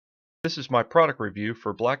This is my product review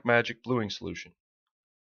for Blackmagic Bluing Solution.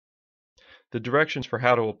 The directions for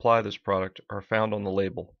how to apply this product are found on the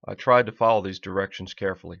label. I tried to follow these directions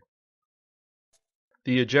carefully.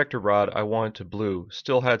 The ejector rod I wanted to blue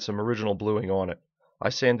still had some original bluing on it. I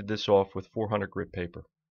sanded this off with 400 grit paper.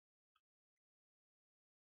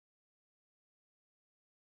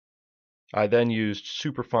 I then used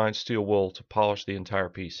superfine steel wool to polish the entire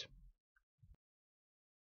piece.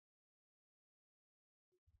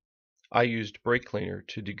 I used brake cleaner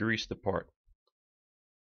to degrease the part.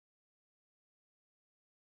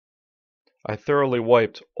 I thoroughly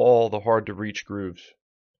wiped all the hard-to-reach grooves.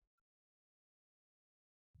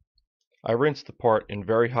 I rinsed the part in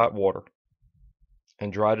very hot water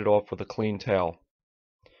and dried it off with a clean towel.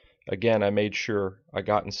 Again, I made sure I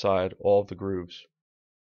got inside all of the grooves.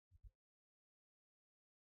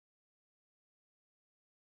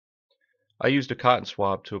 I used a cotton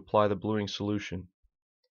swab to apply the bluing solution.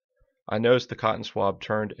 I noticed the cotton swab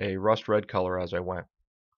turned a rust red color as I went.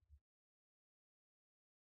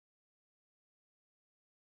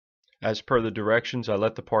 As per the directions, I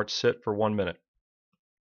let the part sit for 1 minute.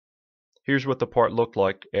 Here's what the part looked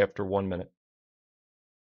like after 1 minute.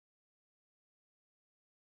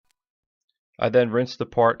 I then rinsed the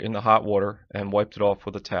part in the hot water and wiped it off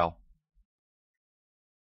with a towel.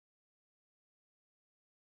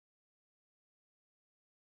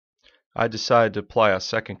 I decided to apply a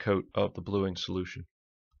second coat of the bluing solution.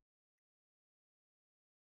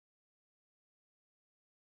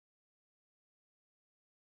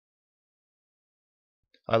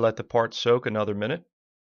 I let the part soak another minute,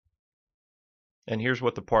 and here's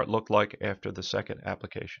what the part looked like after the second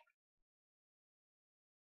application.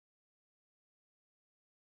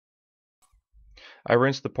 I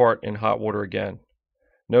rinsed the part in hot water again.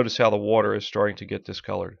 Notice how the water is starting to get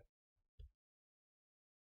discolored.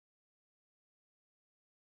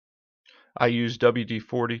 I used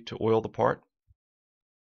WD-40 to oil the part.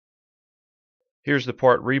 Here's the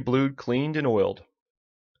part re-blued, cleaned, and oiled.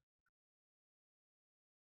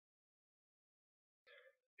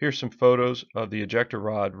 Here's some photos of the ejector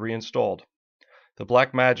rod reinstalled. The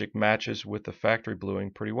Blackmagic matches with the factory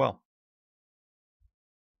bluing pretty well.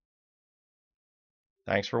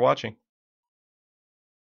 Thanks for watching.